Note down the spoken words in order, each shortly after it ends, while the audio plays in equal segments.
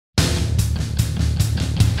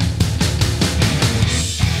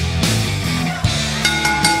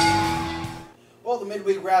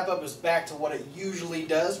midweek wrap-up is back to what it usually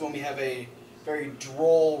does when we have a very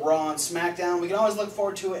droll Raw and SmackDown. We can always look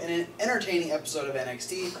forward to an entertaining episode of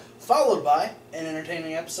NXT, followed by an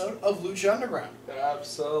entertaining episode of Lucha Underground.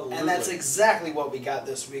 Absolutely. And that's exactly what we got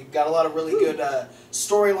this week. Got a lot of really good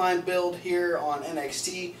storyline build here on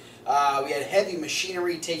NXT. We had Heavy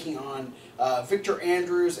Machinery taking on Victor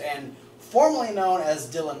Andrews and formerly known as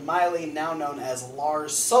Dylan Miley, now known as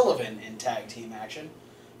Lars Sullivan in tag team action.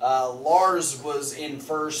 Lars was in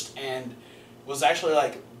first and was actually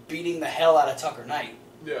like beating the hell out of Tucker Knight.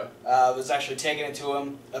 Yeah. Was actually taking it to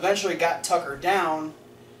him. Eventually got Tucker down,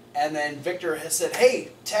 and then Victor has said, "Hey,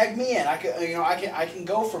 tag me in. I can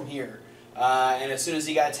go from here." And as soon as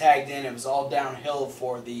he got tagged in, it was all downhill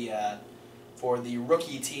for the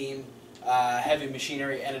rookie team. Heavy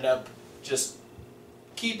Machinery ended up just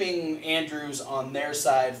keeping Andrews on their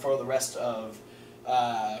side for the rest of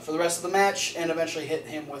the match, and eventually hit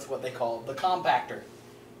him with what they call the compactor,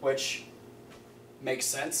 which makes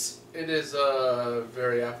sense. It is a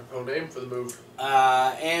very apropos name for the move.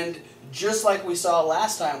 And just like we saw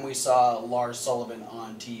last time we saw Lars Sullivan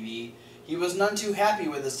on TV, he was none too happy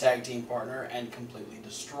with his tag team partner and completely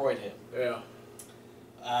destroyed him. Yeah.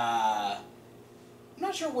 I'm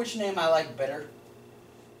not sure which name I like better.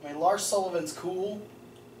 I mean, Lars Sullivan's cool,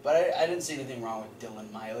 but I didn't see anything wrong with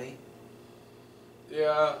Dylan Miley.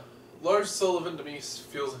 Yeah. Lars Sullivan to me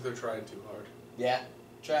feels like they're trying too hard. Yeah?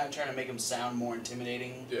 Trying to make him sound more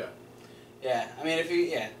intimidating. Yeah. Yeah, I mean,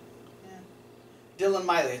 Dylan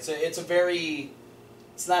Miley,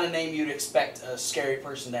 it's not a name you'd expect a scary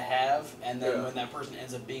person to have, and then when that person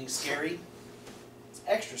ends up being scary, it's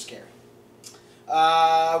extra scary.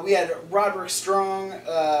 We had Roderick Strong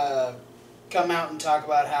come out and talk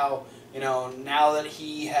about how, now that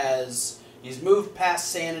he's moved past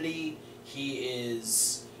sanity, he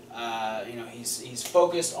is, he's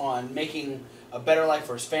focused on making a better life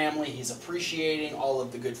for his family. He's appreciating all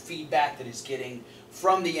of the good feedback that he's getting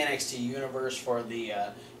from the NXT universe for the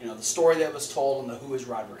the story that was told and the Who is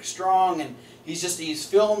Roderick Strong, and he's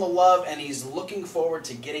feeling the love, and he's looking forward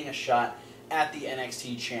to getting a shot at the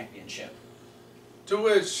NXT Championship. To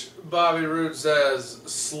which Bobby Roode says,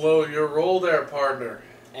 "Slow your roll there, partner."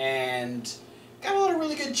 And got a lot of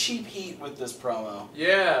really good cheap heat with this promo.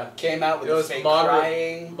 Yeah. Came out with a fake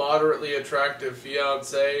crying. Moderately attractive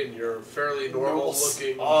fiance and your fairly normal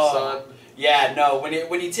looking son. Yeah, no, when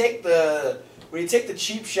you take the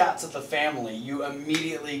cheap shots at the family, you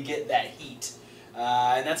immediately get that heat.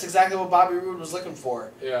 And that's exactly what Bobby Roode was looking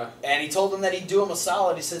for. Yeah. And he told them that he'd do him a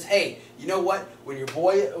solid. He says, "Hey, you know what? When your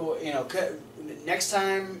boy, next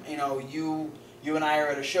time, you and I are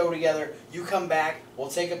at a show together, you come back, we'll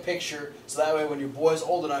take a picture, so that way when your boy's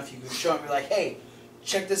old enough, you can show him and be like, hey,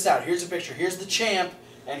 check this out, here's a picture, here's the champ,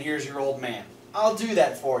 and here's your old man. I'll do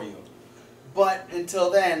that for you. But until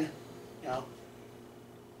then,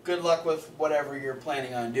 good luck with whatever you're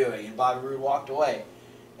planning on doing." And Bobby Roode walked away.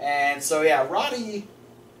 And so, yeah, Roddy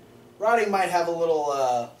might have a little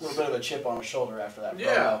bit of a chip on his shoulder after that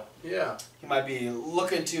promo. Yeah. He might be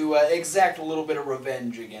looking to exact a little bit of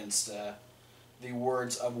revenge against the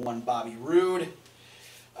words of one Bobby Roode.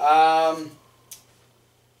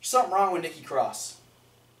 Something wrong with Nikki Cross.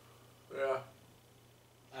 Yeah.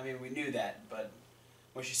 I mean, we knew that, but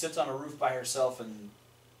when she sits on a roof by herself and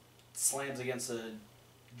slams against a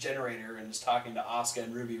generator and is talking to Asuka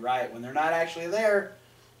and Ruby Riott when they're not actually there.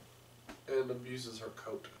 And abuses her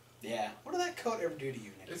coat. Yeah. What did that coat ever do to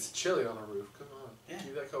you, Nikki? It's chilly on a roof. Come on. Yeah.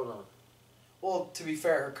 Keep that coat on. Well, to be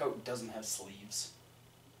fair, her coat doesn't have sleeves.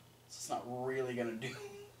 So it's not really going to do.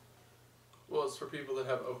 Well, it's for people that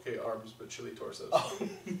have okay arms but chilly torsos. Oh,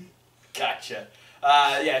 gotcha.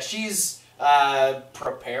 Yeah, she's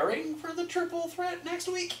preparing for the triple threat next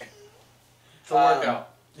week. For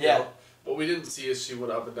workout. Yeah. What we didn't see is she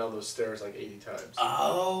went up and down those stairs like 80 times.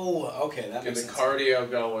 Oh, okay, that makes sense. Getting the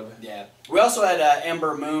cardio going. Yeah. We also had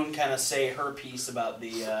Ember Moon kind of say her piece about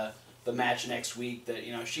the match next week. That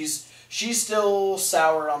she's still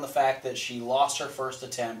sour on the fact that she lost her first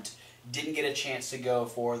attempt, didn't get a chance to go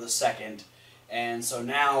for the second, and so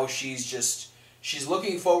now she's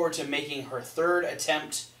looking forward to making her third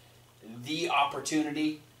attempt the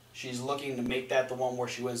opportunity. She's looking to make that the one where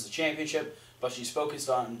she wins the championship. But she's focused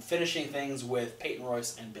on finishing things with Peyton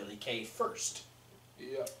Royce and Billie Kay first.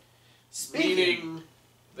 Yep. Meaning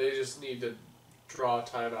they just need to draw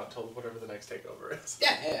time out till whatever the next takeover is.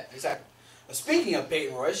 Yeah, exactly. Speaking of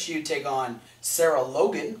Peyton Royce, she would take on Sarah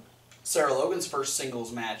Logan. Sarah Logan's first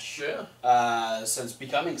singles match since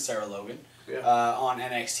becoming Sarah Logan on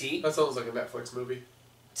NXT. That sounds like a Netflix movie.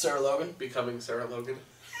 Sarah Logan? Becoming Sarah Logan.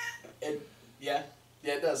 It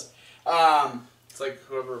does. It's like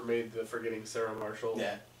whoever made the Forgetting Sarah Marshall.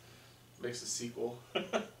 Yeah. Makes a sequel.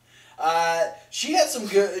 She had some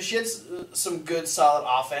good. She had some good, solid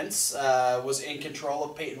offense. Was in control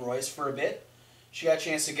of Peyton Royce for a bit. She got a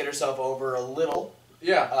chance to get herself over a little.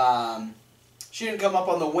 Yeah. She didn't come up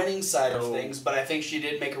on the winning side of things, but I think she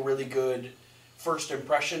did make a really good first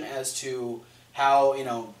impression as to how,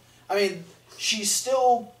 I mean, she's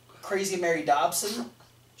still Crazy Mary Dobson.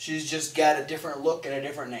 She's just got a different look and a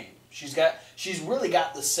different name. She's really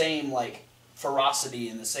got the same, like, ferocity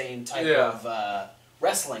and the same type of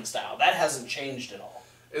wrestling style. That hasn't changed at all.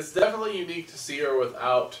 It's definitely unique to see her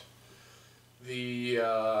without the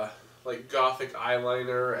like gothic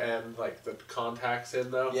eyeliner and like the contacts in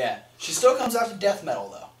though. Yeah, she still comes out to death metal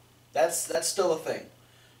though. That's still a thing.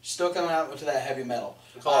 She's still coming out into that heavy metal.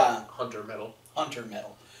 We call it hunter metal. Hunter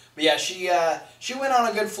metal. But yeah, she went on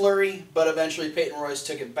a good flurry, but eventually Peyton Royce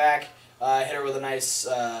took it back, hit her with a nice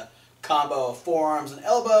combo of forearms and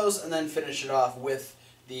elbows, and then finished it off with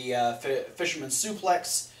the Fisherman's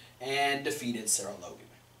Suplex and defeated Sarah Logan.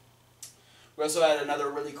 We also had another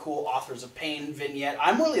really cool Authors of Pain vignette.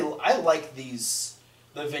 I like the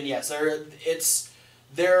vignettes. It's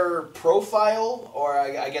their profile, or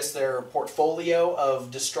I guess their portfolio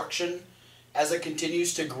of destruction as it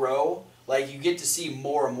continues to grow. Like, you get to see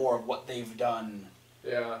more and more of what they've done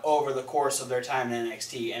over the course of their time in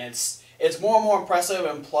NXT. And it's more and more impressive,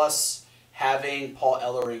 and plus having Paul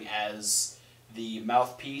Ellering as the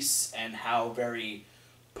mouthpiece and how very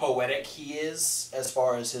poetic he is as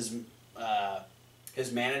far as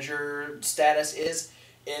his manager status is,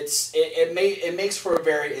 it makes for a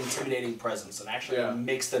very intimidating presence and actually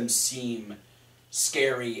makes them seem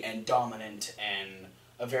scary and dominant and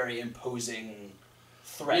a very imposing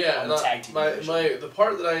threat on the tag team division. The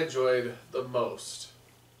part that I enjoyed the most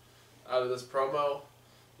out of this promo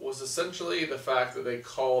was essentially the fact that they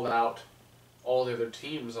called out all the other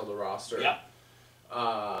teams on the roster. Yep.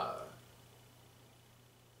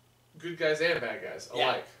 Good guys and bad guys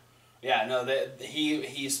alike. Yeah, no,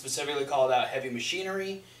 he specifically called out Heavy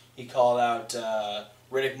Machinery. He called out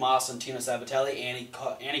Riddick Moss and Tina Sabatelli, and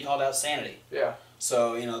he called out Sanity. Yeah.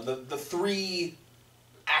 So the three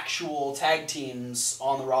actual tag teams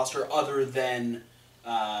on the roster, other than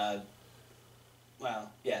other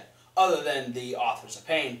than the Authors of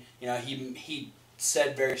Pain, he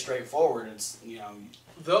said very straightforward. It's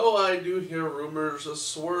Though I do hear rumors of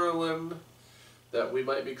swirling that we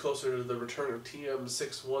might be closer to the return of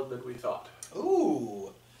TM61 than we thought.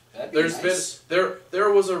 Ooh, that'd be nice. There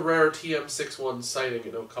was a rare TM61 sighting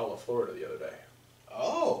in Ocala, Florida the other day.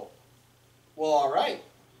 Oh, well, all right.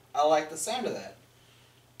 I like the sound of that.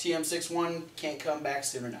 TM61 can't come back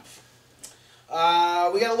soon enough.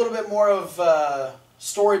 We got a little bit more of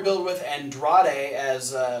story build with Andrade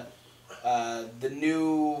as the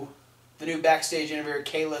new backstage interviewer,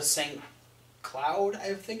 Kayla St. Cloud,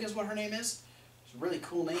 I think is what her name is. It's a really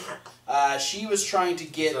cool name. She was trying to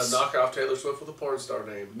get... It's a knockoff Taylor Swift with a porn star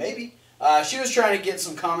name. Maybe. She was trying to get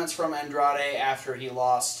some comments from Andrade after he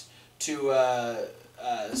lost to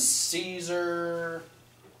Cesar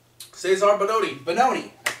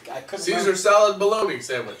Bononi. I couldn't Caesar remember. salad bologna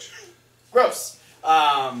sandwich. Gross.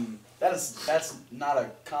 That's not a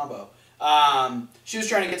combo. She was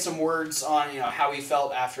trying to get some words on how he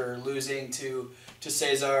felt after losing to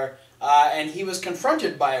Cesar, and he was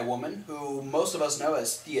confronted by a woman who most of us know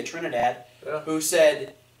as Thea Trinidad, who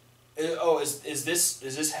said, "Oh, is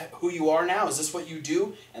this who you are now? Is this what you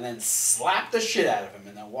do?" And then slapped the shit out of him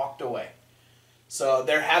and then walked away. So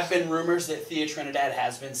there have been rumors that Thea Trinidad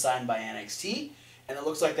has been signed by NXT, and it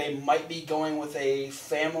looks like they might be going with a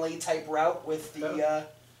family type route with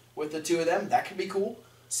the two of them. That could be cool.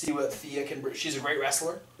 See what Thea can bring. She's a great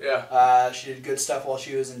wrestler. Yeah. She did good stuff while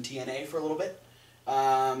she was in TNA for a little bit.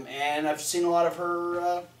 And I've seen a lot of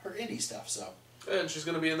her indie stuff. So. And she's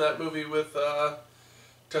going to be in that movie with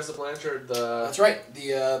Tessa Blanchard. That's right.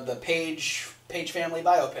 The Page family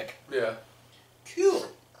biopic. Yeah. Cool.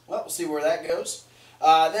 Well, we'll see where that goes.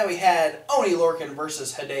 Then we had Oney Lorcan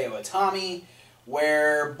versus Hideo Itami,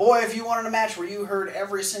 where, boy, if you wanted a match where you heard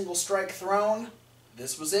every single strike thrown,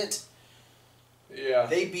 this was it. Yeah.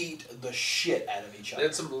 They beat the shit out of each other. They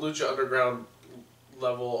had some Lucha Underground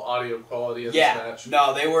level audio quality in this match.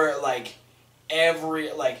 No, they were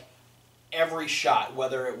every shot,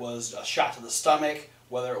 whether it was a shot to the stomach,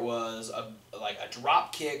 whether it was a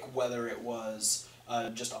drop kick, whether it was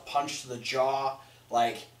just a punch to the jaw,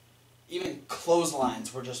 even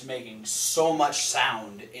clotheslines were just making so much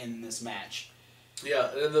sound in this match. Yeah,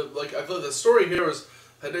 and I thought the story here was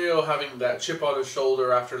Hideo having that chip on his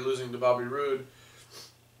shoulder after losing to Bobby Roode.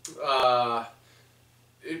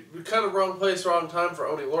 It kind of wrong place, wrong time for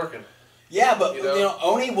Oney Lorcan. Yeah, but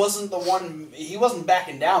Oney wasn't the one. He wasn't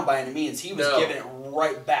backing down by any means. He was giving it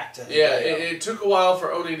right back to him. Yeah, it took a while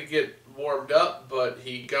for Oney to get warmed up, but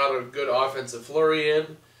he got a good offensive flurry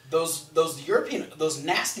in. Those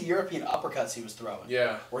nasty European uppercuts he was throwing.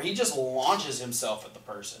 Yeah, where he just launches himself at the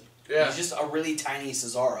person. Yeah, he's just a really tiny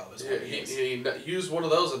Cesaro. Is what he used one of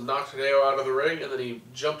those and knocked Hideo out of the ring, and then he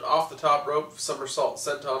jumped off the top rope, somersault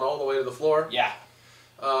senton all the way to the floor. Yeah.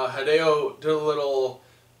 Hideo did a little,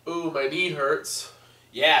 ooh, my knee hurts.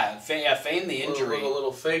 Yeah, feigned the injury. A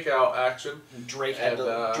little fake out action. Drake tried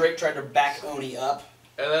to back Oney up.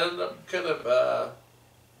 And then ended up kind of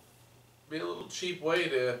being a little cheap way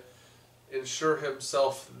to ensure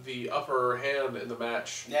himself the upper hand in the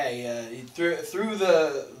match. Yeah, he threw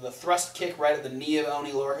the thrust kick right at the knee of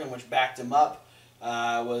Oney Lorcan, which backed him up.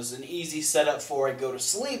 Was an easy setup for a go to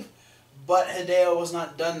sleep, but Hideo was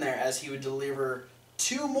not done there, as he would deliver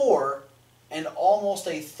 2 more and almost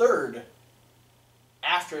a third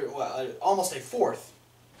almost a fourth,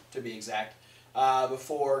 to be exact,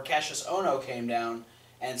 before Cassius Ohno came down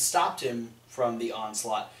and stopped him from the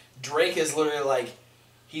onslaught. Drake is literally like,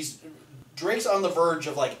 Drake's on the verge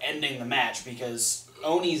of like ending the match because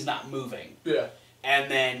Oney's not moving. Yeah. And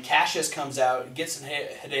then Cassius comes out, gets in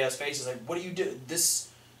Hideo's face, is like, "What do you do? This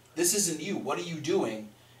isn't you. What are you doing?"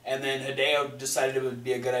 And then Hideo decided it would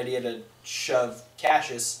be a good idea to shove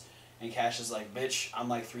Cassius, and Cassius is like, "Bitch, I'm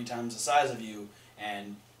like 3 times the size of you,"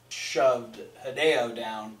 and shoved Hideo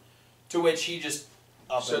down, to which he just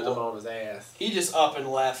shoved him on his ass. He just up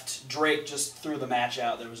and left. Drake just threw the match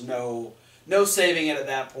out. There was no saving it at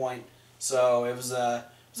that point. So it was a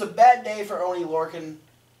bad day for Oney Lorcan.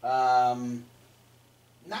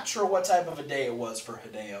 Not sure what type of a day it was for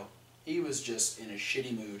Hideo. He was just in a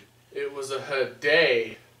shitty mood. It was a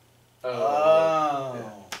day. Oh.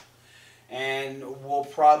 Yeah. And we'll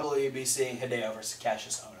probably be seeing Hideo versus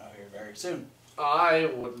Cassius Ohno here very soon. I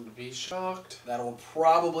wouldn't be shocked. That'll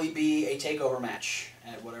probably be a takeover match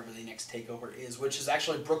at whatever the next takeover is, which is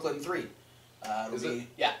actually Brooklyn 3. Is it?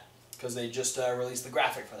 Yeah, because they just released the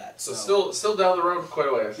graphic for that. So still down the road quite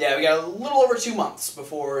a ways. Yeah, we got a little over 2 months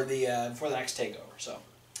before the next takeover. So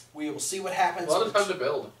we will see what happens. A lot of time to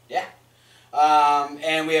build. Yeah.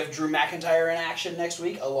 And we have Drew McIntyre in action next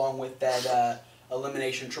week, along with that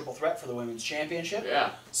elimination triple threat for the Women's Championship.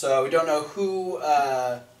 Yeah. So we don't know who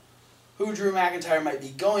Drew McIntyre might be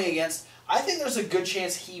going against. I think there's a good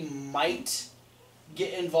chance he might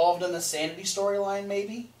get involved in the Sanity storyline,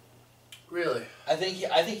 maybe. Really? I think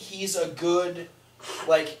he's a good,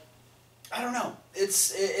 like, I don't know.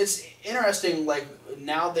 It's interesting. Like,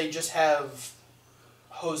 now they just have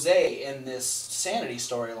Jose in this Sanity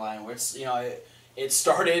storyline, where it's, it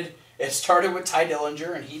started with Ty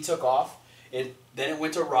Dillinger and he took off. Then it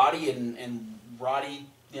went to Roddy and Roddy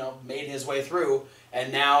made his way through,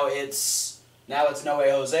 and now it's No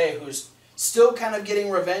Way Jose, who's still kind of getting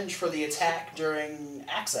revenge for the attack during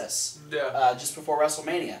Access. Yeah. Just before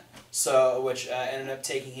WrestleMania. So which ended up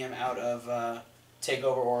taking him out of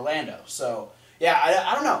TakeOver Orlando. So yeah,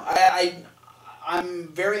 I don't know. I'm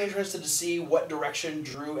very interested to see what direction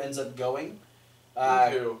Drew ends up going.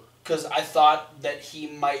 Me too. Because I thought that he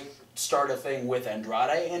might start a thing with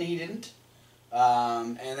Andrade, and he didn't.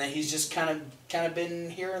 And then he's just kind of been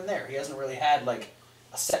here and there. He hasn't really had like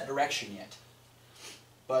a set direction yet.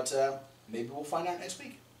 But maybe we'll find out next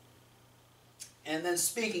week. And then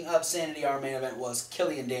speaking of Sanity, our main event was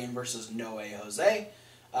Killian Dane versus No Way Jose.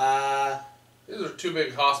 These are 2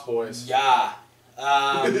 big Haas boys. Yeah.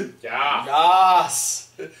 Yeah. Yes.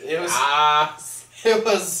 It was. Yes. It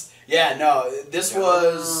was. Yeah. No. This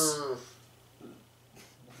was.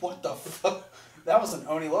 What the fuck? That was an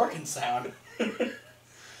Oney Lorcan sound.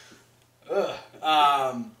 Ugh.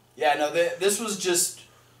 Yeah. No. This was just.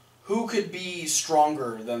 Who could be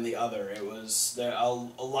stronger than the other? It was a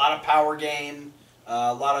lot of power game,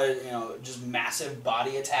 a lot of just massive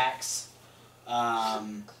body attacks.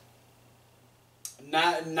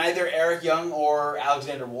 Neither Eric Young or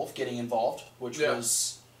Alexander Wolf getting involved, which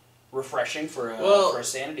was refreshing for a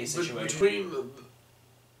Sanity situation. Between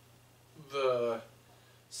the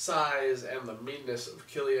size and the meanness of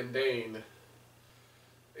Killian Dane,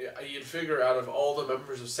 you'd figure out of all the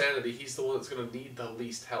members of Sanity, he's the one that's going to need the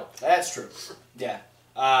least help. That's true. Yeah.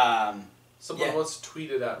 Someone once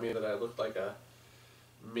tweeted at me that I looked like a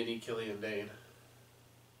mini Killian Dane.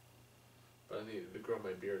 But I needed to grow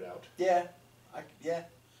my beard out. Yeah. I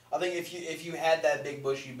think if you had that big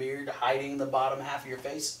bushy beard hiding the bottom half of your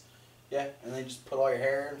face, and then just put all your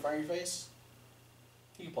hair in front of your face,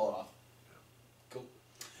 you can pull it off. Cool.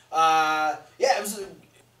 It was a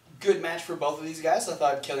good match for both of these guys. I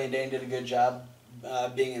thought Killian Dane did a good job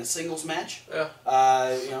being in a singles match. Yeah.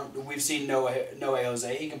 You know, we've seen No Way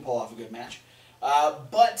Jose. He can pull off a good match.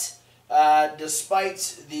 But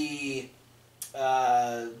despite the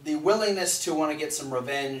willingness to want to get some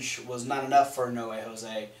revenge was not enough for No Way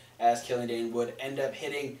Jose, as Killian Dane would end up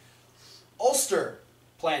hitting Ulster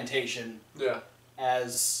Plantation. Yeah.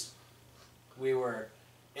 As we were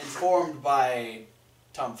informed by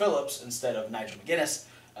Tom Phillips instead of Nigel McGuinness,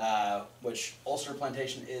 which Ulster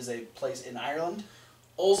Plantation is a place in Ireland.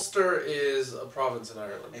 Ulster is a province in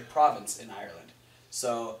Ireland. A province in Ireland.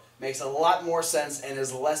 So, makes a lot more sense and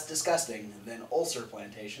is less disgusting than Ulcer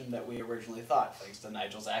Plantation that we originally thought, thanks to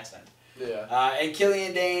Nigel's accent. Yeah. And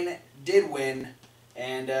Killian Dane did win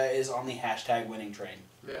and is on the hashtag winning train.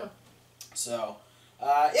 Yeah. So,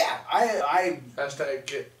 yeah, I Hashtag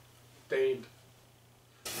get Daned.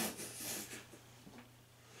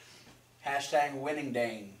 Hashtag winning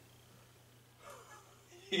Dane.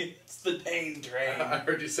 It's the Dane train. I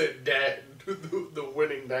heard you say the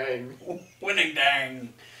winning dang. Winning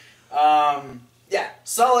Dang. Yeah,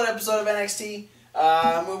 solid episode of NXT.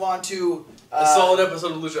 Move on to... a solid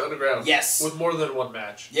episode of Lucha Underground. Yes. With more than one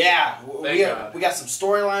match. Yeah. Thank God. We got some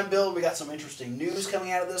storyline build. We got some interesting news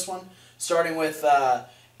coming out of this one. Starting with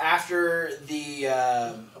after the...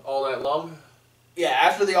 All Night Long? Yeah,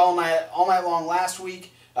 after the All Night Long last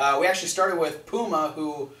week, we actually started with Puma,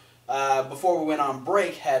 who, before we went on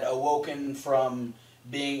break, had awoken from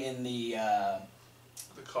being in the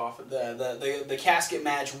coffin, the casket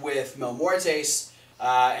match with Mil Muertes,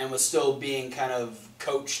 and was still being kind of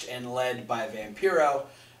coached and led by Vampiro.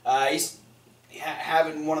 He's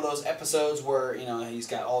having one of those episodes where, you know, he's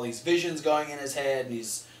got all these visions going in his head, and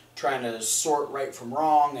he's trying to sort right from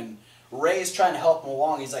wrong, and Ray's trying to help him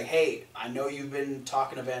along. He's like, hey, I know you've been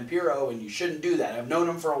talking to Vampiro, and you shouldn't do that. I've known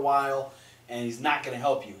him for a while, and he's not going to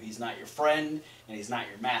help you. He's not your friend, and he's not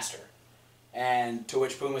your master. And to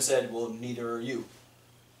which Puma said, well, neither are you.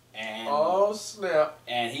 And, oh, snap.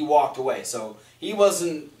 And he walked away. So he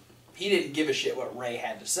didn't give a shit what Ray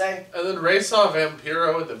had to say. And then Ray saw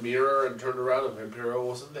Vampiro in the mirror and turned around and Vampiro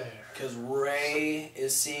wasn't there. Because Ray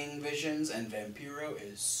is seeing visions and Vampiro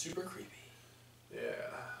is super creepy. Yeah.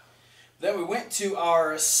 Then we went to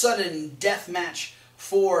our sudden death match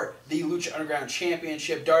for the Lucha Underground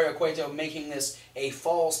Championship. Dario Cueto making this a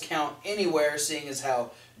Falls Count Anywhere, seeing as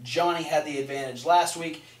how Johnny had the advantage last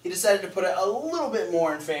week. He decided to put it a little bit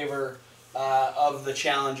more in favor of the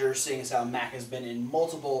challenger, seeing as how Mack has been in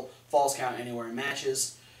multiple Falls Count Anywhere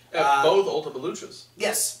matches. Both Ultimate Luchas.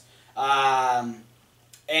 Yes.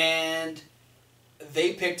 And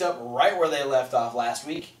they picked up right where they left off last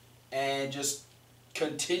week and just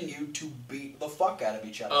continued to beat the fuck out of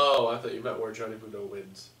each other. Oh, I thought you meant where Johnny Mundo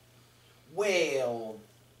wins. Well,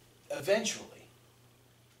 eventually.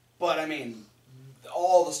 But, I mean,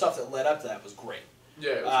 all the stuff that led up to that was great.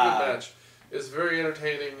 Yeah, it was a good match. It was very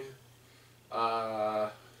entertaining.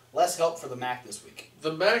 Less help for the Mack this week.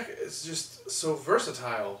 The Mack is just so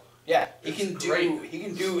versatile. Yeah, he can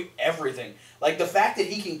do everything. Like, the fact that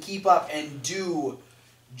he can keep up and do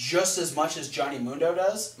just as much as Johnny Mundo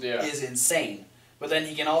does is insane. But then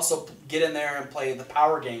he can also get in there and play the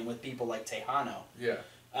power game with people like Tejano. Yeah.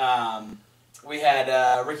 We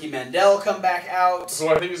had Ricky Mandel come back out. So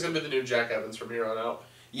I think he's going to be the new Jack Evans from here on out.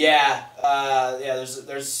 Yeah.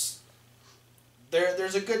 There's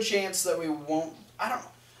a good chance that we won't. I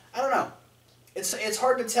don't know. It's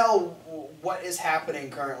hard to tell what is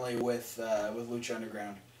happening currently with Lucha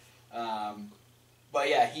Underground. But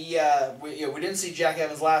yeah, we didn't see Jack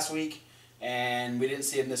Evans last week, and we didn't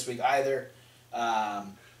see him this week either.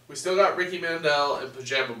 We still got Ricky Mandel and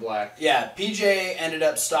Pajama Black. Yeah, PJ ended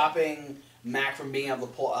up stopping Mack from being able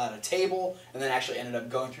to pull out a table, and then actually ended up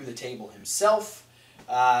going through the table himself.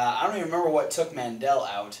 I don't even remember what took Mandel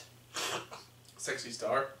out. Sexy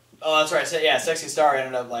Star. Oh, that's right. So, yeah, Sexy Star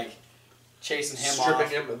ended up like chasing him off. Stripping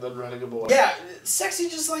him and then running him away. Yeah, Sexy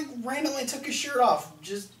just like randomly took his shirt off.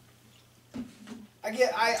 Just I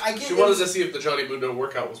get. She wanted to see if the Johnny Mundo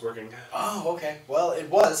workout was working. Oh, okay. Well, it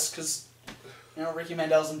was because Ricky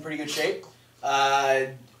Mandel's in pretty good shape.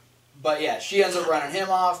 But yeah, she ends up running him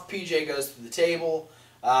off. PJ goes to the table,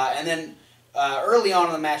 and then early on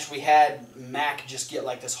in the match, we had Mack just get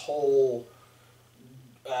like this whole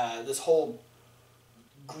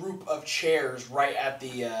group of chairs right at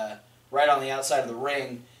the right on the outside of the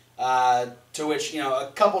ring. To which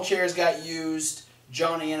a couple chairs got used.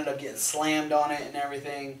 Johnny ended up getting slammed on it and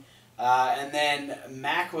everything, and then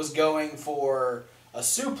Mack was going for a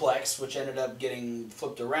suplex, which ended up getting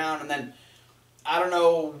flipped around, and then I don't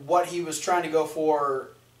know what he was trying to go for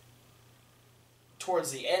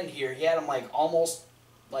towards the end here. He had him like almost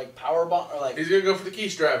like powerbomb or like he's gonna go for the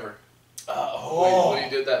quiche driver. When he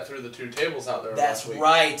did that through the two tables out there. That's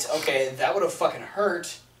right. Okay, that would have fucking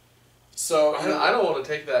hurt. So I don't want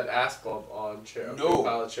to take that ass bump on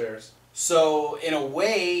pile of chairs. So in a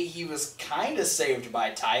way, he was kind of saved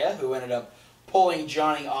by Taya, who ended up pulling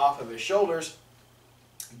Johnny off of his shoulders.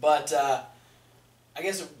 But I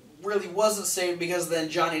guess it really wasn't saved because then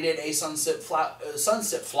Johnny did a sunset flip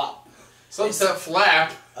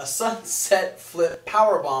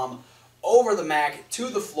powerbomb over the Mack to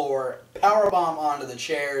the floor, powerbomb onto the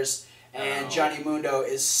chairs, and Johnny Mundo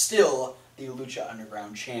is still the Lucha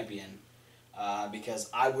Underground champion. Because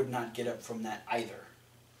I would not get up from that either.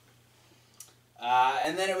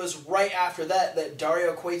 And then it was right after that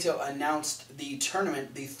Dario Cueto announced the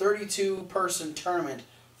tournament, the 32-person tournament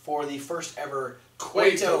for the first ever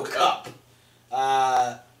Cueto Cup.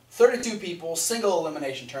 32 people, single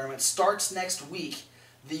elimination tournament, starts next week.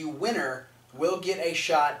 The winner will get a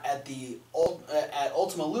shot at the at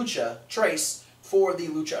Ultima Lucha Trace for the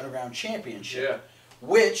Lucha Underground Championship. Yeah.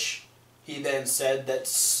 Which he then said that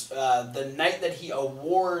the night that he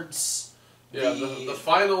awards the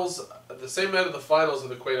finals, the same night of the finals of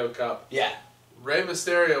the Cueto Cup. Yeah. Rey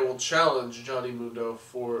Mysterio will challenge Johnny Mundo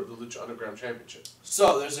for the Lucha Underground Championship.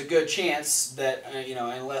 So there's a good chance that,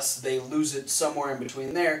 unless they lose it somewhere in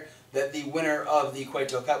between there, that the winner of the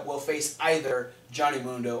Cueto Cup will face either Johnny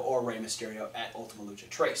Mundo or Rey Mysterio at Ultima Lucha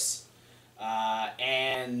Trace.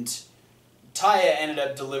 And Taya ended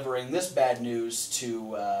up delivering this bad news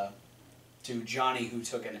to Johnny, who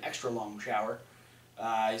took an extra long shower.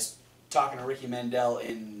 He's talking to Ricky Mandel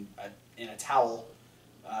in a towel.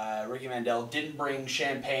 Ricky Mandel didn't bring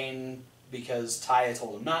champagne because Taya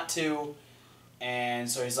told him not to, and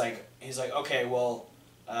so he's like, okay, well,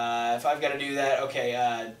 if I've got to do that,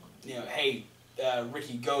 okay, hey,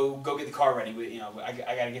 Ricky, go get the car ready.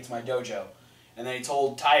 I got to get to my dojo. And then he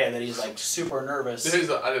told Taya that he's like super nervous. He's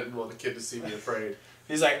like, I didn't want the kid to see me afraid.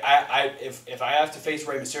 He's like, if I have to face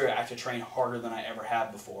Rey Mysterio, I have to train harder than I ever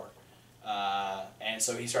have before. And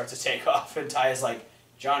so he starts to take off, and Taya's like,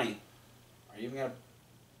 Johnny, are you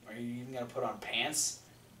even gonna put on pants?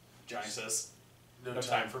 Johnny says, no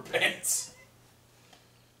time for pants.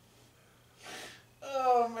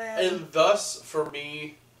 Oh man. And thus, for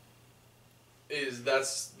me,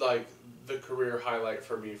 that's like the career highlight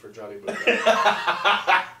for me for Johnny Mundo.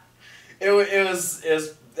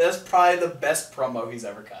 That's probably the best promo he's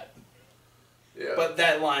ever cut. Yeah. But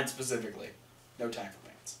that line specifically, no time for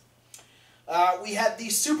pants. We had the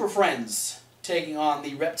Super Friends taking on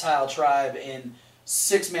the Reptile Tribe in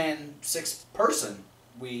six person.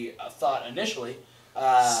 We thought initially.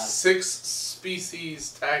 6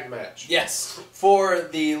 species tag match. Yes, for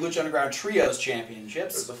the Lucha Underground Trios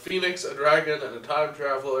Championships. There's a Phoenix, a Dragon, and a Time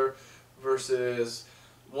Traveler versus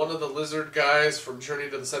one of the lizard guys from Journey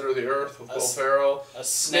to the Center of the Earth with Will Ferrell, a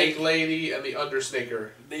Snake Lady, and the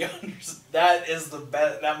Undersnaker. That is the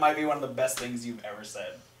best. That might be one of the best things you've ever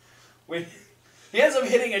said. He ends up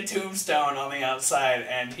hitting a tombstone on the outside,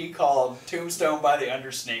 and he called Tombstone by the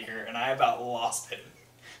Undersnaker, and I about lost it.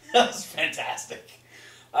 That was fantastic.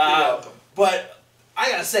 But I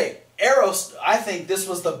gotta say, I think this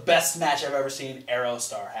was the best match I've ever seen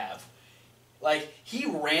Aerostar have. Like, he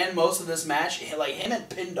ran most of this match. Like, him and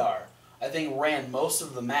Pindar, I think, ran most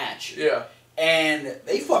of the match. Yeah. And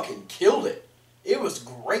they fucking killed it. It was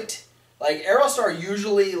great. Like, Aerostar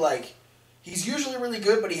usually, he's usually really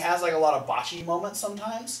good, but he has, a lot of botchy moments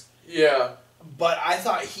sometimes. Yeah. But I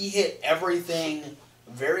thought he hit everything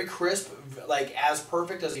very crisp, as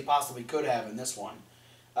perfect as he possibly could have in this one.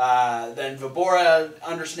 Then Vibora,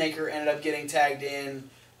 Undersnaker, ended up getting tagged in.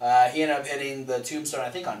 He ended up hitting the tombstone, I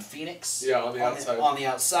think, on Phoenix. Yeah, on the outside. On the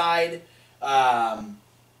outside.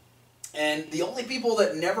 And the only people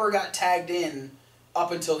that never got tagged in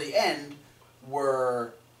up until the end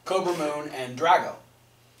were Cobra Moon and Drago.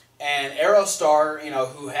 And Aerostar,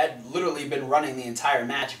 who had literally been running the entire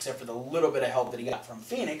match except for the little bit of help that he got from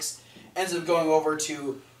Phoenix, ends up going over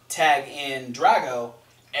to tag in Drago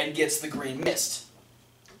and gets the green mist.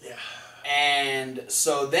 Yeah. And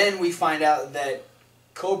so then we find out that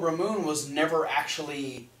Cobra Moon was never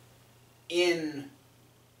actually in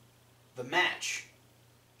the match.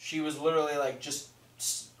 She was literally just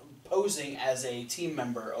posing as a team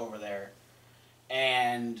member over there.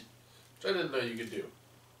 And which I didn't know you could do.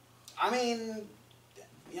 I mean,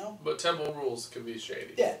 But temple rules can be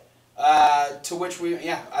shady. Yeah. To which we, and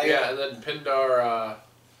then Pindar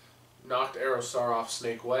knocked Aerostar off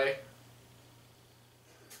Snake Way.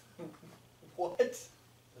 What?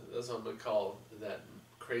 That's what we call that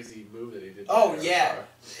crazy move that he did. Oh, yeah.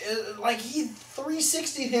 He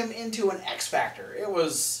 360'd him into an X Factor. It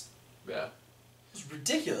was... Yeah. It was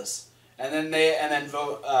ridiculous. And then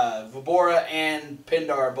Vibora and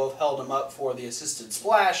Pindar both held him up for the assisted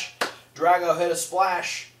splash. Drago hit a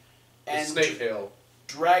splash, and Snake Hill.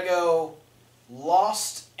 Drago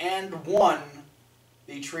lost and won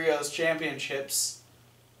the Trios Championships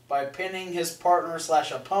by pinning his partner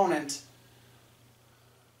 / opponent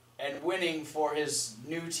and winning for his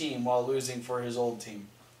new team while losing for his old team.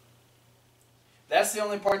 That's the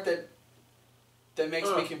only part that makes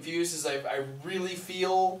me confused, is I really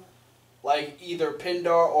feel like either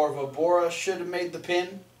Pindar or Vibora should have made the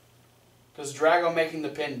pin, because Drago making the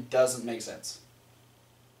pin doesn't make sense.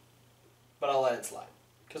 But I'll let it slide,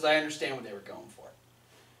 because I understand what they were going for.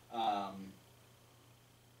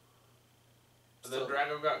 And then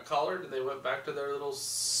Drago got collared, and they went back to their little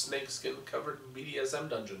snakeskin-covered BDSM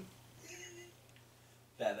dungeon.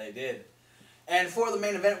 That they did. And for the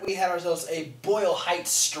main event, we had ourselves a Boyle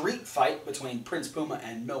Heights street fight between Prince Puma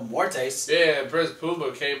and Mil Muertes. Yeah, Prince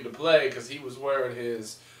Puma came to play because he was wearing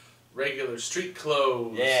his regular street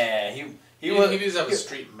clothes. Yeah, he needs to have a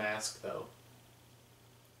street mask, though.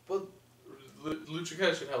 Well, Lucha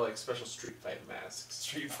Guys should have, like, special street fight masks.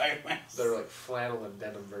 Street fight masks? They're like flannel and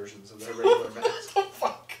denim versions of their regular masks. What the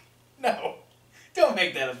fuck? No. Don't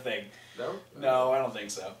make that a thing. No? No, I don't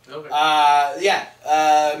think so. Okay.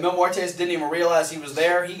 Mil Muertes didn't even realize he was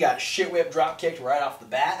there. He got shit whipped, drop kicked right off the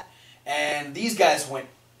bat. And these guys went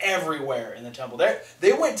everywhere in the temple.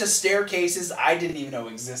 They went to staircases I didn't even know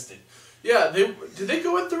existed. Yeah, did they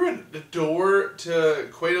go in through a door to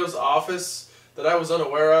Cueto's office that I was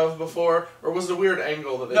unaware of before, or was it a weird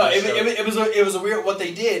angle that they it was a weird. What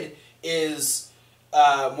they did is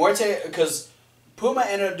Muerte, because Puma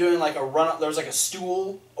ended up doing like a run. There was like a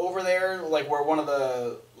stool over there, like where one of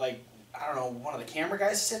the one of the camera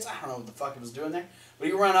guys sits. I don't know what the fuck he was doing there, but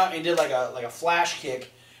he ran up and he did like a flash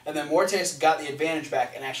kick, and then Muertes got the advantage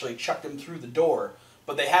back and actually chucked him through the door.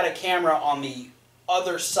 But they had a camera on the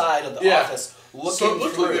other side of the office looking so it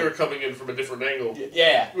looked through. like they were coming in from a different angle.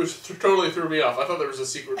 Yeah. Which totally threw me off. I thought there was a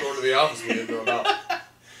secret door to the office we didn't know about.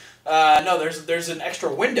 No, there's an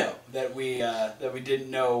extra window that we didn't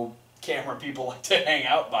know camera people like to hang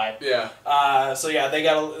out by. Yeah. So yeah,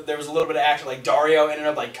 there was a little bit of action. Like Dario ended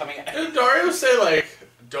up like coming. Did Dario say like,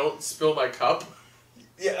 "Don't spill my cup"?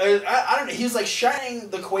 Yeah, I don't know. He was like shining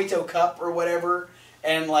the Cueto cup or whatever,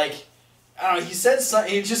 and like. I don't know, he said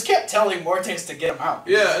something, he just kept telling Muertes to get him out.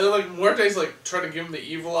 Yeah, and then like Muertes like tried to give him the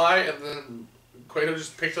evil eye, and then Cueto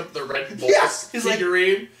just picked up the red Bull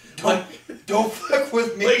figurine. Like, don't fuck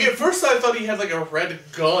with me. Like at first I thought he had like a red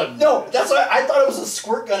gun. No, that's why I thought it was a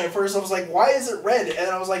squirt gun at first. I was like, why is it red? And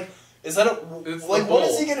I was like, is that what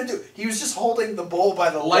is he gonna do? He was just holding the bull by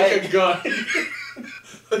the leg. Like a gun.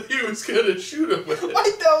 He was gonna shoot him with it. I thought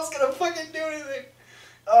it was gonna fucking do anything.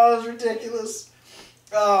 Oh, it was ridiculous.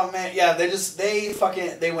 Oh man, yeah, they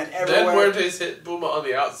went everywhere. Then Muertes hit Puma on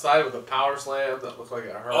the outside with a power slam that looked like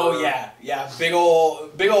it hurt. Oh yeah, big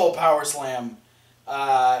old power slam.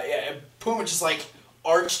 Puma just like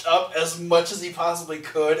arched up as much as he possibly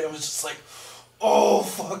could and was just like, oh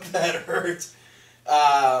fuck, that hurt.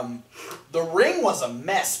 The ring was a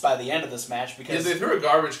mess by the end of this match because they threw a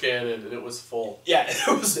garbage can in and it was full. Yeah, it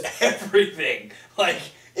was everything. Like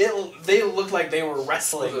they looked like they were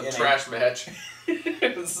wrestling. It was a trash match.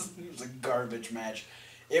 It was a garbage match.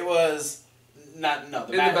 It was not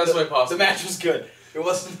the best way possible. The match was good. It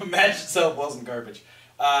wasn't the match itself wasn't garbage.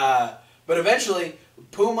 But eventually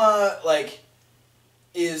Puma like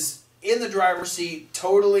is in the driver's seat,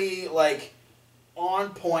 totally like on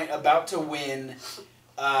point, about to win.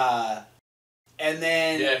 And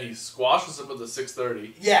then he squashes him with a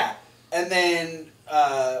 630. Yeah, and then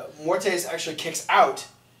Muertes actually kicks out,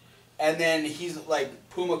 and then he's like.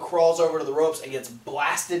 Puma crawls over to the ropes and gets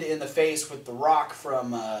blasted in the face with the rock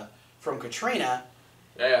from Katrina.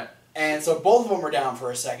 Yeah. And so both of them were down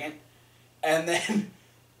for a second, and then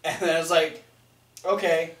it's like,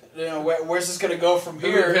 okay, where's this gonna go from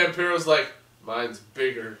here? And Vampiro's like, mine's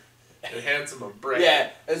bigger, and hands him a brick. Yeah,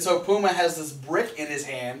 and so Puma has this brick in his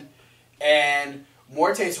hand, and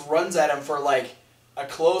Muertes runs at him for like a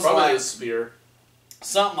clothesline. Probably a spear.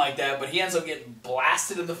 Something like that, but he ends up getting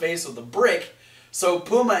blasted in the face with the brick. So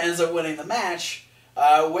Puma ends up winning the match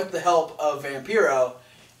with the help of Vampiro,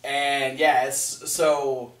 and yeah,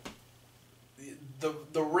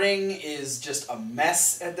 the ring is just a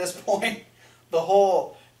mess at this point.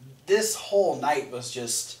 This whole night was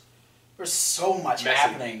just there's so much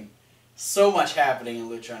happening, in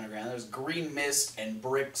Lucha Underground. There's green mist and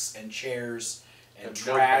bricks and chairs and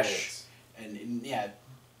trash and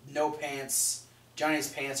no pants. Johnny's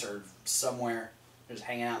pants are somewhere. They're just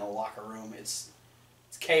hanging out in the locker room. It's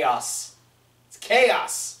chaos. It's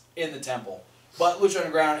chaos in the temple. But Lucha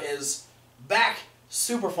Underground is back,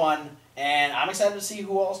 super fun, and I'm excited to see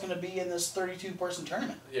who all's going to be in this 32-person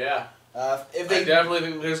tournament. Yeah. I definitely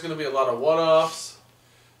think there's going to be a lot of one-offs,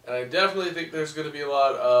 and I definitely think there's going to be a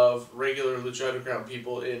lot of regular Lucha Underground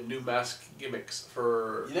people in new mask gimmicks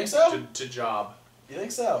for... You think so? To job. You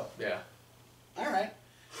think so? Yeah. All right.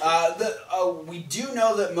 We do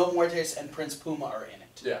know that Mil Muertes and Prince Puma are in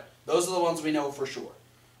it. Yeah. Those are the ones we know for sure.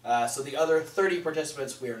 So the other 30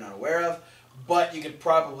 participants we are not aware of, but you could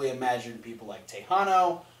probably imagine people like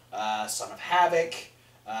Tejano, Son of Havoc,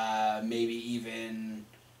 maybe even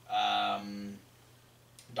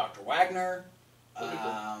Dr. Wagner.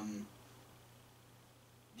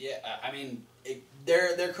 Yeah, I mean,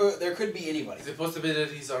 there could be anybody. The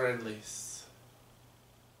possibilities are endless.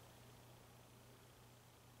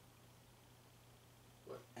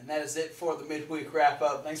 And that is it for the midweek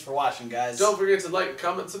wrap-up. Thanks for watching, guys. Don't forget to like,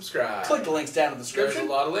 comment, subscribe. Click the links down in the description. There's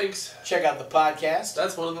a lot of links. Check out the podcast.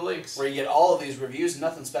 That's one of the links. Where you get all of these reviews.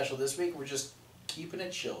 Nothing special this week. We're just keeping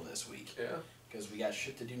it chill this week. Yeah. Because we got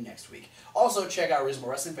shit to do next week. Also, check out Reasonable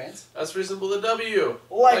Wrestling Fans. That's Reasonable the W.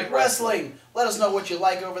 Like wrestling. Let us know what you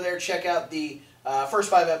like over there. Check out the first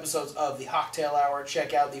 5 episodes of the Hawktail Hour.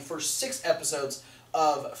 Check out the first 6 episodes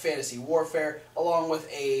of Fantasy Warfare, along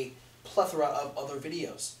with a plethora of other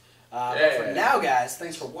videos. But for now, guys,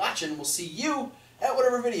 thanks for watching. We'll see you at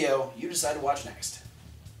whatever video you decide to watch next.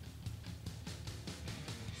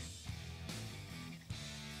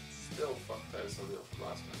 Still fuck Titus O'Neil from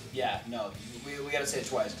last time. Yeah, no, we gotta say it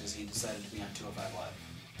twice because he decided to be on 205 Live.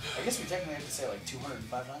 I guess we technically have to say it like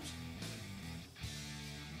 205 times.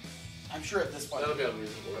 I'm sure at this point. That'll be on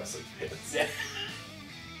Reasonable Wrestling Fans. Yeah.